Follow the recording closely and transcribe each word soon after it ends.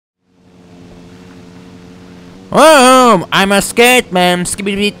Oh, I'm a skate man.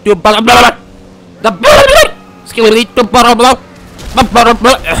 Skibidi to blah blah blah. Skibidi to blah blah blah.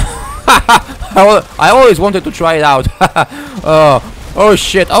 I always wanted to try it out. Oh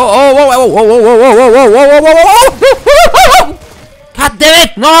shit. Oh whoa whoa whoa whoa whoa whoa whoa whoa whoa whoa. God damn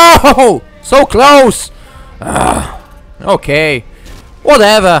it! No! So close. Okay.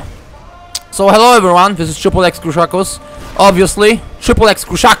 Whatever. So hello everyone. This is Triple X Krushakus. Obviously, Triple X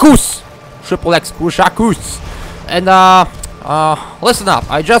Krushakus. Triple X Krushakus. And listen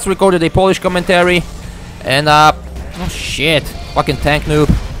up. I just recorded a Polish commentary, and oh shit, fucking tank noob,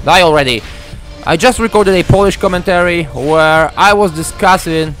 die already. I just recorded a Polish commentary where I was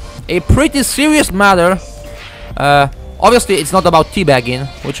discussing a pretty serious matter. Obviously, it's not about teabagging,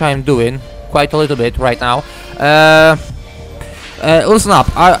 which I am doing quite a little bit right now. Listen up.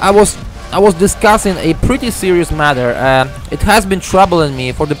 I was discussing a pretty serious matter. It has been troubling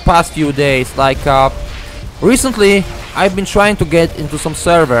me for the past few days. Like recently, I've been trying to get into some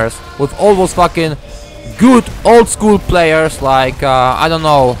servers with all those fucking good old school players, like I don't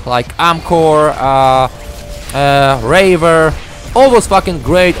know, like Amcor, Raver, all those fucking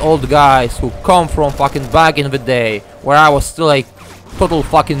great old guys who come from fucking back in the day, where I was still a total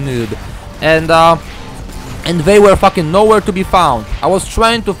fucking noob, and they were fucking nowhere to be found. I was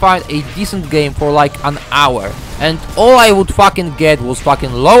trying to find a decent game for like an hour, and all I would fucking get was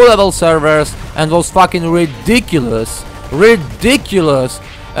fucking low-level servers and those fucking ridiculous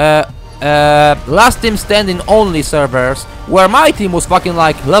last team standing only servers, where my team was fucking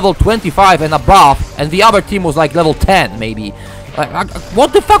like level 25 and above, and the other team was like level 10 maybe. Like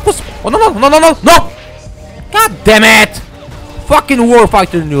what the fuck was? Oh no! God damn it! Fucking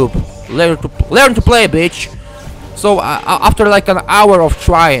warfighter noob. Learn to play, bitch. So after like an hour of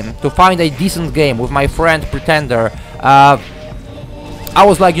trying to find a decent game with my friend Pretender, I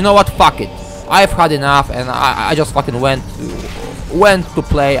was like, you know what? Fuck it. I've had enough, and I just fucking went to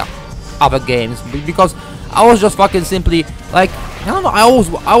play other games, because I was just fucking simply like, I don't know, I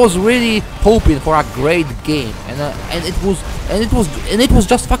was really hoping for a great game, and it was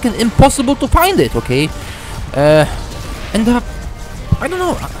just fucking impossible to find it. Okay, I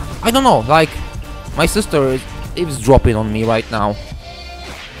don't know, like my sister is eavesdropping on me right now.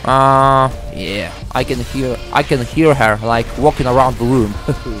 Yeah, I can hear her like walking around the room.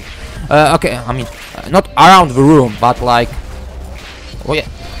 Okay, I mean not around the room, but like, oh yeah,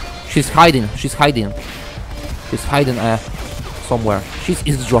 she's hiding somewhere. She's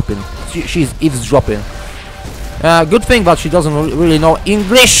eavesdropping. She's eavesdropping. Good thing that she doesn't really know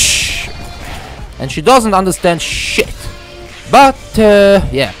English, and she doesn't understand shit. But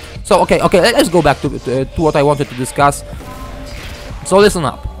yeah. So okay, let's go back to what I wanted to discuss. So listen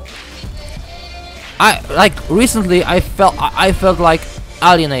up. Recently I felt like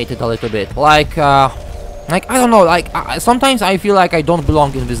alienated a little bit. Like I don't know. Like sometimes I feel like I don't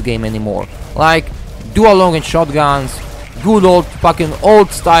belong in this game anymore. Like dual long and shotguns, good old fucking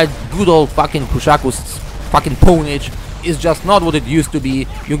old style, good old fucking Krushakus fucking ponage is just not what it used to be.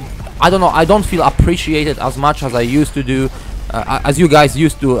 I don't know. I don't feel appreciated as much as I used to do. As you guys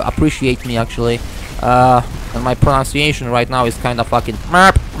used to appreciate me, actually. And my pronunciation right now is kind of fucking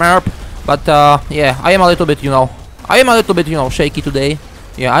merp. But yeah, I am a little bit, you know, shaky today.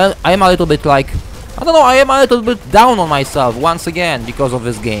 Yeah, I am a little bit like, I don't know, I am a little bit down on myself once again because of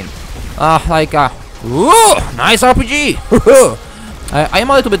this game. Ooh, nice RPG. I am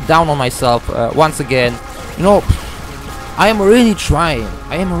a little bit down on myself once again. You know, I am really trying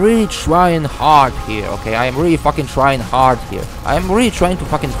hard here, okay? I am really fucking trying hard here. I am really trying to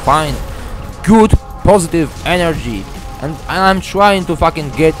fucking find good, positive energy. And I'm trying to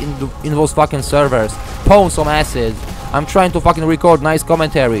fucking get in those fucking servers, pwn some acids. I'm trying to fucking record nice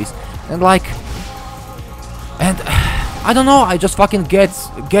commentaries. And like... And... I don't know, I just fucking get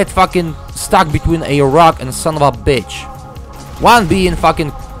fucking stuck between a rock and son of a bitch. One being fucking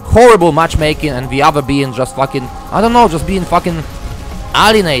horrible matchmaking, and the other being just fucking, I don't know, just being fucking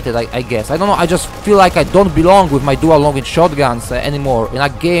alienated, I guess. I don't know, I just feel like I don't belong with my dual long and shotguns anymore in a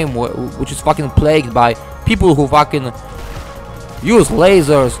game which is fucking plagued by people who fucking use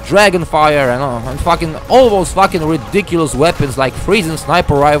lasers, dragon fire, and fucking all those fucking ridiculous weapons like freezing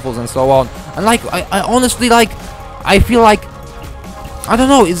sniper rifles and so on. And like, I honestly, like, I feel like, I don't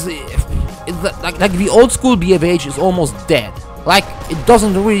know, it's like the old school BFH is almost dead. Like, it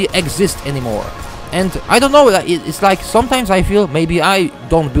doesn't really exist anymore. And I don't know, it's like sometimes I feel maybe I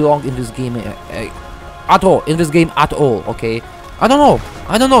don't belong in this game at all, okay? I don't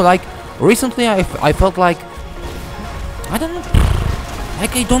know, like recently I felt like, I don't know,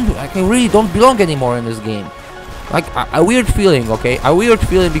 like I really don't belong anymore in this game. Like a weird feeling, okay? A weird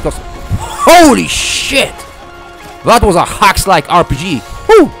feeling because holy shit! That was a hacks-like RPG.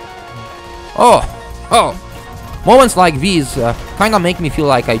 Woo! Oh. Moments like these kind of make me feel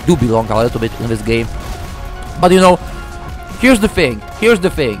like I do belong a little bit in this game. But you know, here's the thing.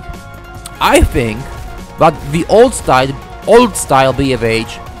 I think that the old style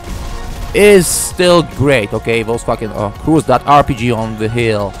BFH is still great. Okay, those fucking cruise that RPG on the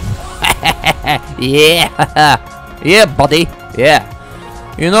hill. Yeah, buddy. Yeah.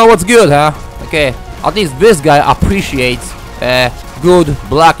 You know what's good, huh? Okay, at least this guy appreciates good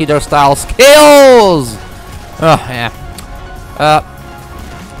Black Eater style skills. Yeah.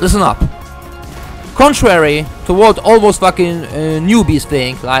 Listen up. Contrary to what all those fucking newbies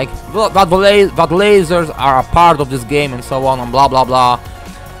think, like that lasers are a part of this game and so on and blah blah blah,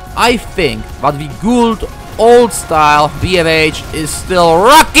 I think that the good old style BFH is still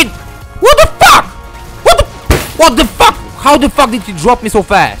rocking. What the fuck? What the fuck? How the fuck did he drop me so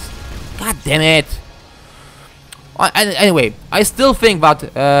fast? God damn it. Anyway, I still think that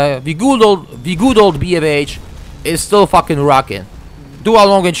the good old BFH is still fucking rocking. Dual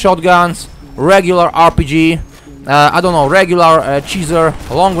long range shotguns, regular RPG, I don't know, regular cheeser,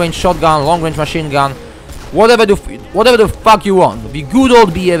 long range shotgun, long range machine gun, whatever the fuck you want. The good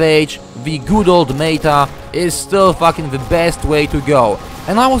old BFH, the good old meta is still fucking the best way to go.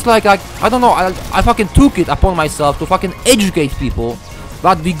 And I was like, I don't know, I fucking took it upon myself to fucking educate people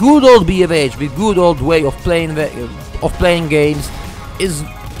that the good old BFH, the good old way of playing games is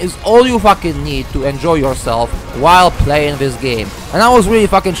all you fucking need to enjoy yourself while playing this game. And I was really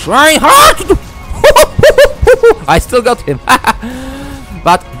fucking trying hard to do I still got him.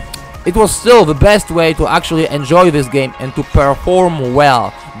 But it was still the best way to actually enjoy this game and to perform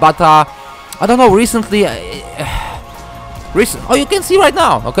well. But I don't know, recently oh, you can see right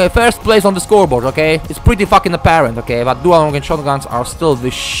now, okay, first place on the scoreboard, okay, it's pretty fucking apparent, okay, but dual long range shotguns are still the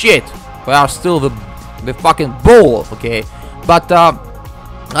shit. They are still the fucking bull, okay. But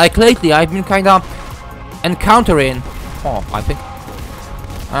like lately I've been kind of encountering, I've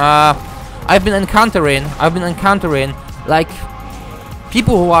been encountering like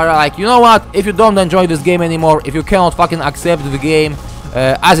people who are like, you know what, if you don't enjoy this game anymore, if you cannot fucking accept the game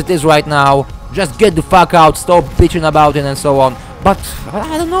as it is right now, just get the fuck out, stop bitching about it and so on. But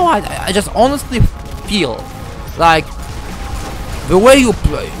I don't know, I just honestly feel like the way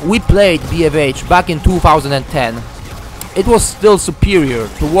we played BFH back in 2010, it was still superior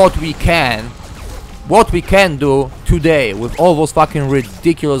to what we can do today with all those fucking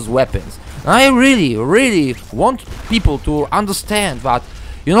ridiculous weapons. And I really want people to understand that,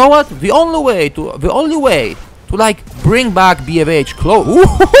 you know what, the only way to like bring back BFH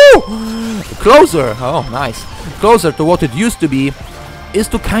closer, oh nice, closer to what it used to be, is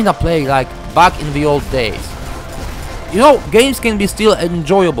to kind of play like back in the old days. You know, games can be still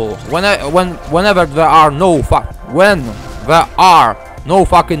enjoyable whenever there are no fucking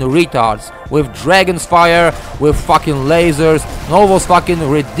retards with dragon's fire, with fucking lasers, and all those fucking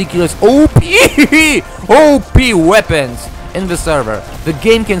ridiculous OP weapons in the server. The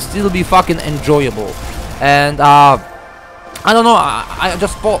game can still be fucking enjoyable. And I don't know, I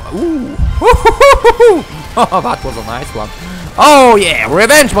just thought, ooh, that was a nice one. Oh yeah,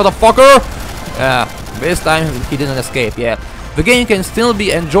 revenge, motherfucker. This time he didn't escape. Yeah, the game can still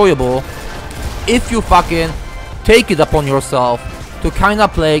be enjoyable if you fucking take it upon yourself to kind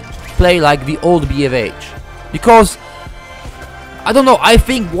of play like the old BFH. Because I don't know, I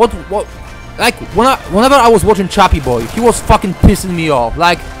think what like whenever I was watching Chappy Boy, he was fucking pissing me off.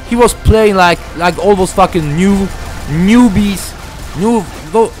 Like he was playing like all those fucking newbies,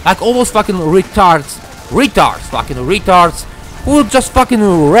 like all those fucking retards who would just fucking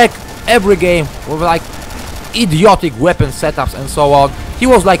wreck every game with like idiotic weapon setups and so on. He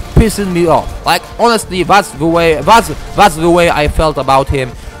was like pissing me off. Like honestly, that's the way I felt about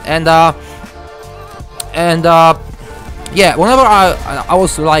him. And yeah, whenever I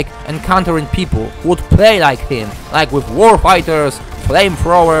was like encountering people who would play like him, like with warfighters,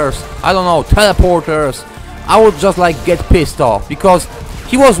 flamethrowers, I don't know, teleporters, I would just like get pissed off, because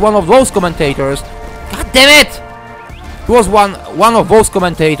he was one of those commentators. God damn it! He was one of those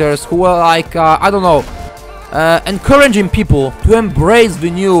commentators who were like I don't know, encouraging people to embrace the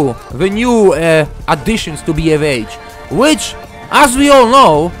new additions to BFH, which, as we all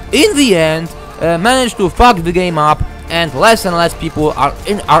know, in the end managed to fuck the game up, and less people are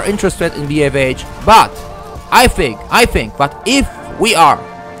interested in BFH. But I think that if we are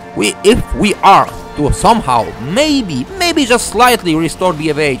to somehow maybe just slightly restore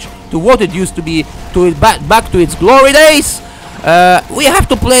BFH to what it used to be, back to its glory days, we have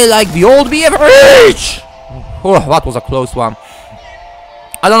to play like the old BFH. Oh, that was a close one.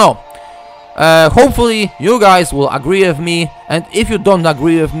 I don't know. Hopefully you guys will agree with me, and if you don't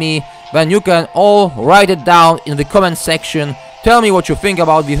agree with me, then you can all write it down in the comment section. Tell me what you think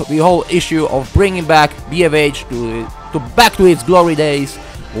about the whole issue of bringing back BFH to back to its glory days,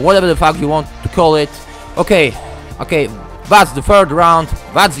 whatever the fuck you want to call it. Okay, that's the third round,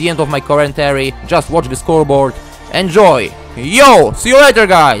 that's the end of my commentary. Just watch the scoreboard, enjoy. Yo, see you later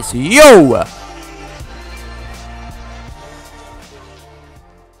guys, yo!